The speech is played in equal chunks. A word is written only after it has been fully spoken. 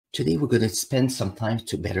Today, we're going to spend some time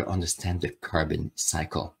to better understand the carbon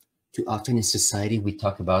cycle. Too often in society, we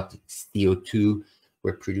talk about CO2.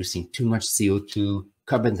 We're producing too much CO2.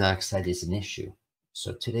 Carbon dioxide is an issue.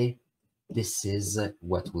 So today, this is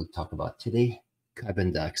what we'll talk about today,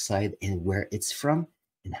 carbon dioxide and where it's from,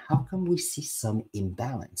 and how come we see some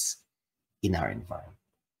imbalance in our environment.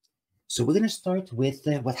 So we're going to start with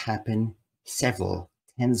what happened several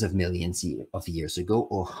tens of millions of years ago,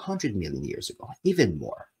 or 100 million years ago, even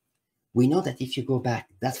more. We know that if you go back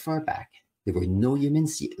that far back, there were no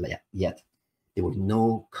humans yet. There were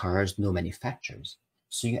no cars, no manufacturers.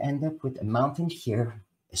 So you end up with a mountain here,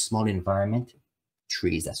 a small environment,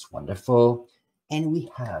 trees, that's wonderful. And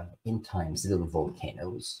we have, in times, little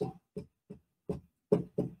volcanoes.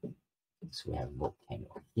 So we have a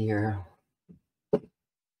volcano here.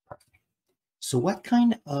 Perfect. So what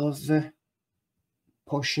kind of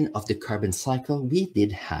portion of the carbon cycle we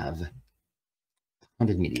did have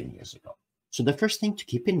 100 million years ago? So the first thing to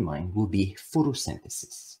keep in mind will be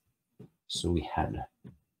photosynthesis. So we had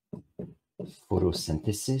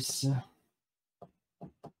photosynthesis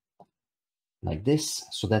like this.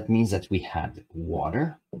 So that means that we had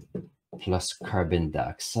water plus carbon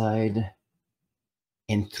dioxide.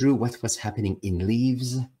 And through what was happening in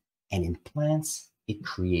leaves and in plants, it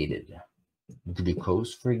created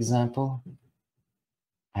glucose, for example,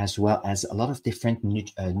 as well as a lot of different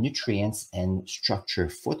nutrients and structure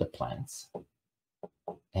for the plants,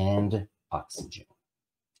 and oxygen.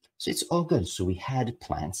 So it's all good. So we had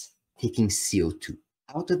plants taking CO2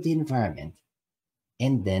 out of the environment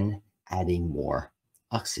and then adding more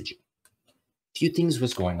oxygen. Few things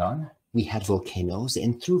was going on. We had volcanoes,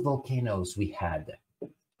 and through volcanoes, we had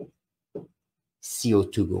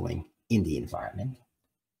CO2 going in the environment.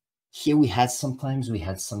 Here we had sometimes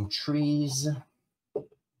some trees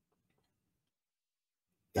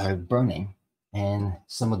are burning, and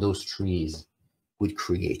some of those trees would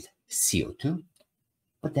create CO2.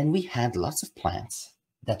 But then we had lots of plants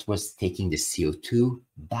that was taking the CO2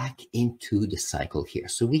 back into the cycle here.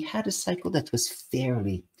 So we had a cycle that was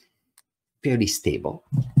fairly stable.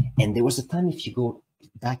 And there was a time, if you go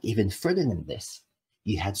back even further than this,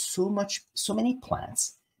 you had so many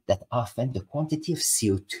plants that often the quantity of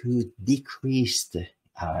CO2 decreased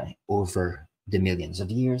over the millions of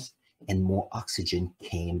years, and more oxygen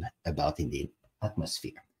came about in the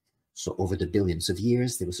atmosphere. So over the billions of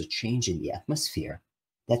years, there was a change in the atmosphere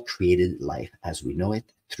that created life as we know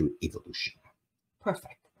it through evolution.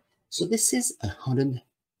 Perfect. So this is 100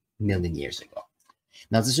 million years ago.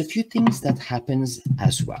 Now, there's a few things that happens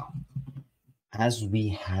as well. As we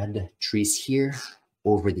had trees here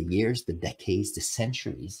over the years, the decades, the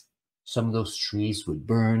centuries, some of those trees would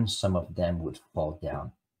burn, some of them would fall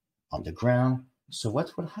down on the ground. So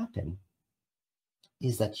what would happen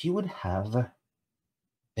is that you would have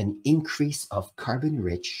an increase of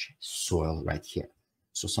carbon-rich soil right here.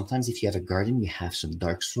 So sometimes if you have a garden, you have some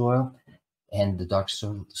dark soil, and the dark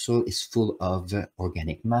soil is full of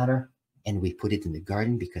organic matter, and we put it in the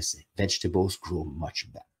garden because vegetables grow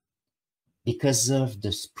much better. Because of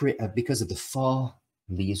the spring, because of the fall,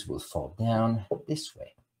 leaves will fall down this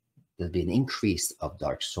way. There'll be an increase of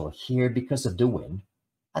dark soil here because of the wind.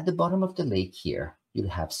 At the bottom of the lake here, you'll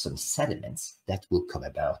have some sediments that will come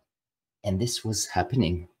about. And this was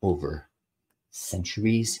happening over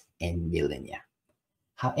centuries and millennia.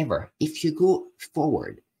 However, if you go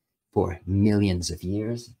forward for millions of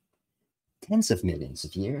years, tens of millions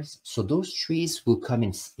of years, so those trees will come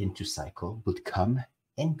into cycle, would come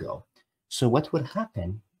and go. So what would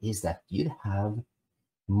happen is that you'd have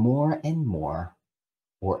more and more,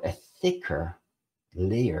 or a thicker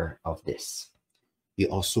layer of this. You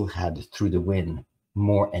also had, through the wind,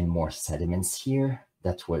 more and more sediments here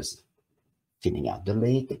that was filling out the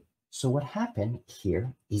lake. So what happened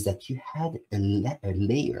here is that you had a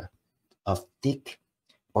layer of thick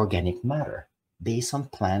organic matter based on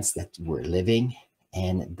plants that were living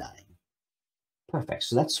and dying. Perfect.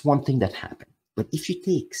 So that's one thing that happened. But if you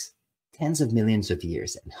take tens of millions of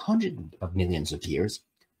years and hundreds of millions of years,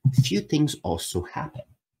 few things also happen.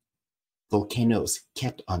 Volcanoes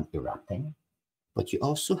kept on erupting, but you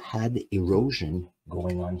also had erosion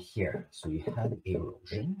going on here. So you had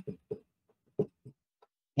erosion.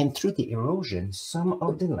 And through the erosion, some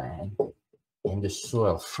of the land and the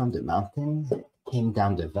soil from the mountain came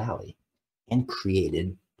down the valley and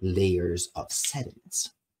created layers of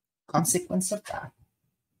sediments. Consequence of that,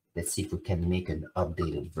 let's see if we can make an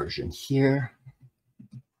updated version here.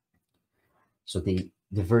 So the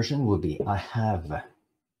version will be, I have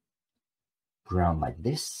ground like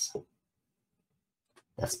this.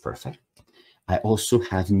 That's perfect. I also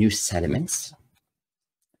have new sediments.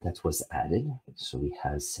 that was added. So we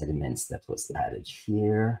have sediments that was added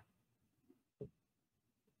here.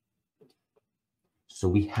 So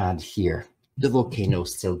we had here the volcano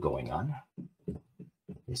still going on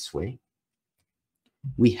this way.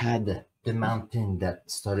 We had the mountain that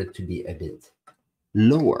started to be a bit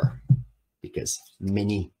lower because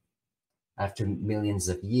after millions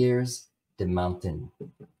of years, the mountain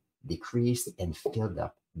decreased and filled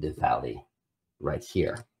up the valley right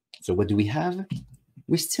here. So what do we have?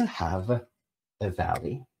 We still have a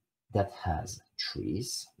valley that has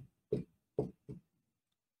trees.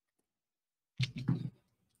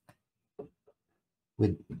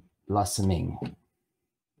 With blossoming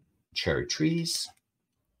cherry trees.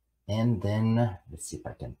 And then, let's see if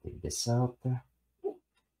I can take this out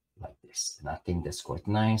like this. And I think that's quite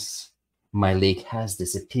nice. My lake has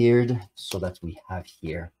disappeared so that we have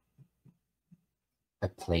here a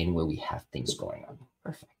plane where we have things going on.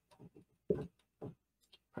 Perfect.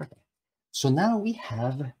 Perfect. So now we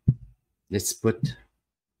have, let's put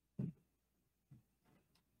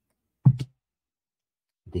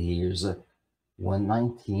the years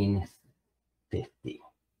 1950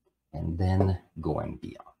 and then going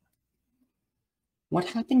beyond. What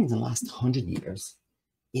happened in the last 100 years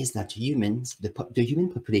is that humans, the human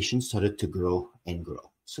population started to grow and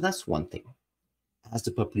grow. So that's one thing. As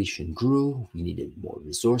the population grew, we needed more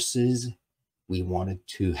resources, we wanted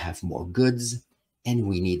to have more goods, and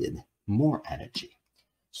we needed more energy.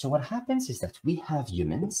 So what happens is that we have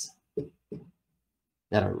humans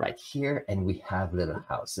that are right here, and we have little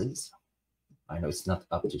houses. I know it's not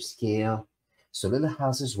up to scale. So little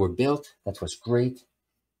houses were built. That was great.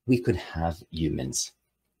 We could have humans.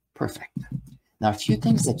 Perfect. Now, a few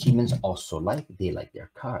things that humans also like, they like their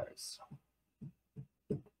cars.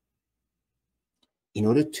 In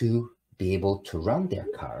order to be able to run their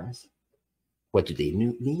cars, what do they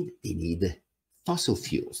need? They need fossil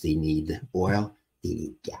fuels. They need oil. They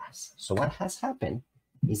need gas. So what has happened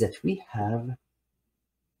is that we have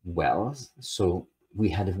wells. So we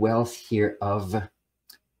had wells here of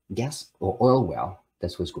gas or oil well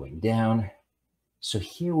that was going down. So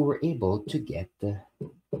here we were able to get the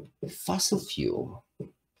fossil fuel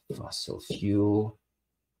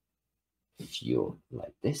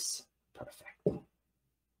like this. Perfect.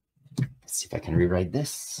 Let's see if I can rewrite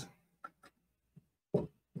this.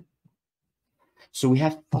 So we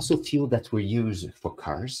have fossil fuel that were used for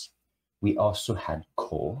cars. We also had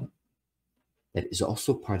coal that is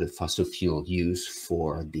also part of fossil fuel used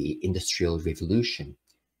for the Industrial Revolution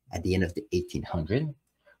at the end of the 1800s.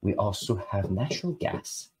 We also have natural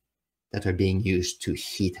gas that are being used to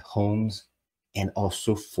heat homes and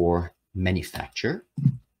also for manufacture.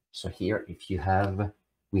 So here,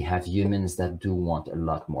 we have humans that do want a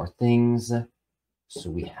lot more things. So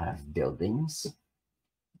we have buildings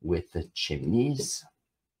with the chimneys.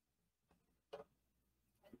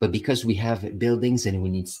 But because we have buildings and we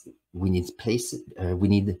need places, we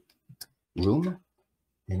need room,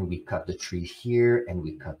 then we cut the tree here and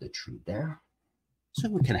we cut the tree there. So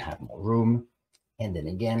we can have more room. And then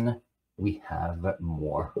again, we have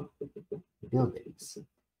more buildings.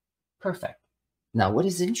 Perfect. Now, what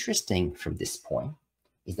is interesting from this point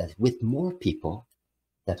is that with more people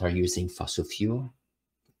that are using fossil fuel,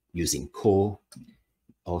 using coal,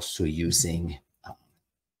 also using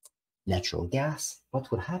natural gas, what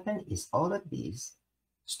would happen is all of these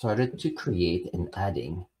started to create and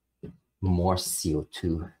adding more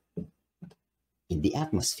CO2 in the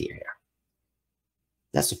atmosphere here.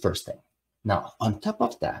 That's the first thing. Now, on top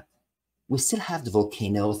of that, we still have the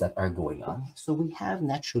volcanoes that are going on. So we have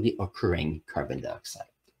naturally occurring carbon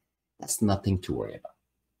dioxide. That's nothing to worry about.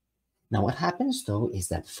 Now, what happens though is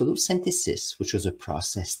that photosynthesis, which was a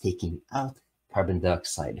process taking out carbon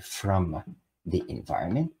dioxide from the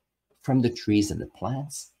environment, from the trees and the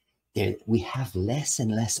plants, we have less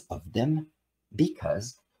and less of them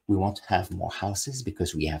because we want to have more houses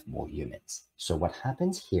because we have more humans. So what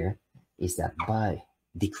happens here is that by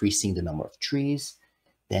decreasing the number of trees,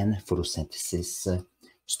 then photosynthesis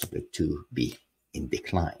started to be in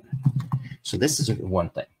decline. So this is one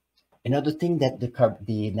thing. Another thing that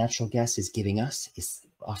the natural gas is giving us is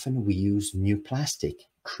often we use new plastic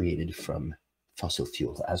created from fossil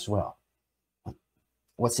fuels as well.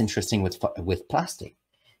 What's interesting with plastic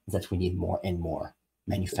is that we need more and more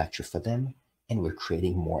manufacture for them, and we're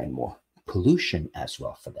creating more and more pollution as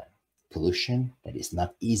well for them. Pollution that is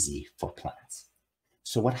not easy for plants.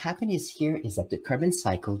 So what happened is here is that the carbon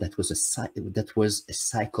cycle that was a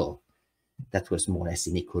cycle that was more or less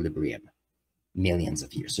in equilibrium millions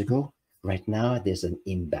of years ago. Right now, there's an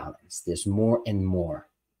imbalance. There's more and more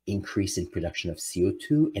increase in production of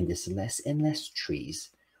CO2, and there's less and less trees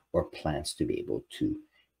or plants to be able to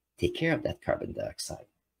take care of that carbon dioxide.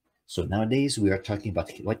 So nowadays we are talking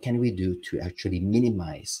about what can we do to actually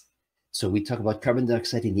minimize. So we talk about carbon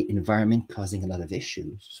dioxide in the environment causing a lot of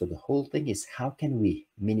issues. So the whole thing is how can we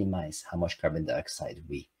minimize how much carbon dioxide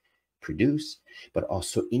we produce, but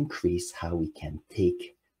also increase how we can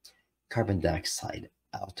take carbon dioxide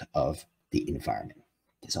out of the environment.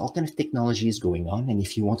 There's all kinds of technologies going on. And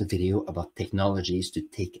if you want a video about technologies to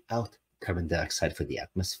take out carbon dioxide for the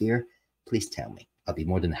atmosphere, please tell me. I'll be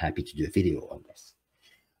more than happy to do a video on this.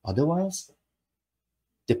 Otherwise,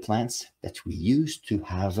 the plants that we used to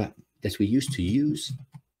use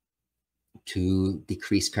to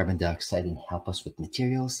decrease carbon dioxide and help us with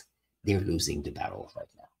materials, they're losing the battle right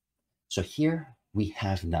now. So here we're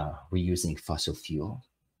using fossil fuel,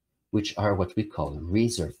 which are what we call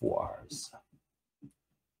reservoirs.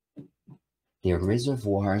 They're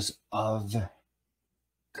reservoirs of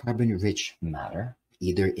carbon-rich matter,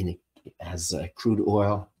 either as crude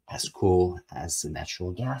oil, as coal, as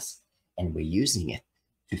natural gas, and we're using it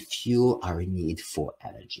to fuel our need for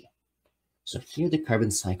energy. So here the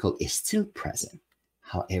carbon cycle is still present.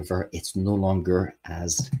 However, it's no longer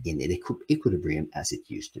as in an equilibrium as it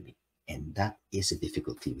used to be. And that is a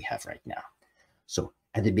difficulty we have right now. So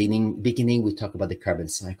at the beginning, we talked about the carbon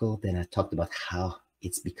cycle. Then I talked about how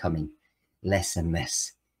it's becoming less and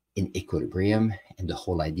less in equilibrium. And the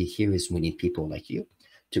whole idea here is we need people like you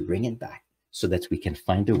to bring it back so that we can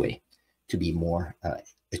find a way to be more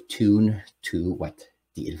attuned to what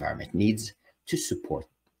the environment needs to support,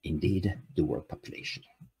 indeed, the world population.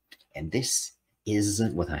 And this is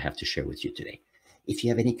what I have to share with you today. If you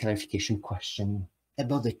have any clarification question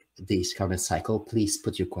about this carbon cycle, please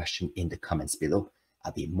put your question in the comments below.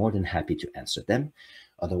 I'll be more than happy to answer them.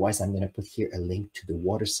 Otherwise, I'm going to put here a link to the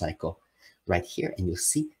water cycle right here, and you'll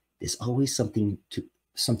see there's always something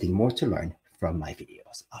more to learn from my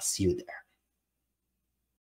videos. I'll see you there.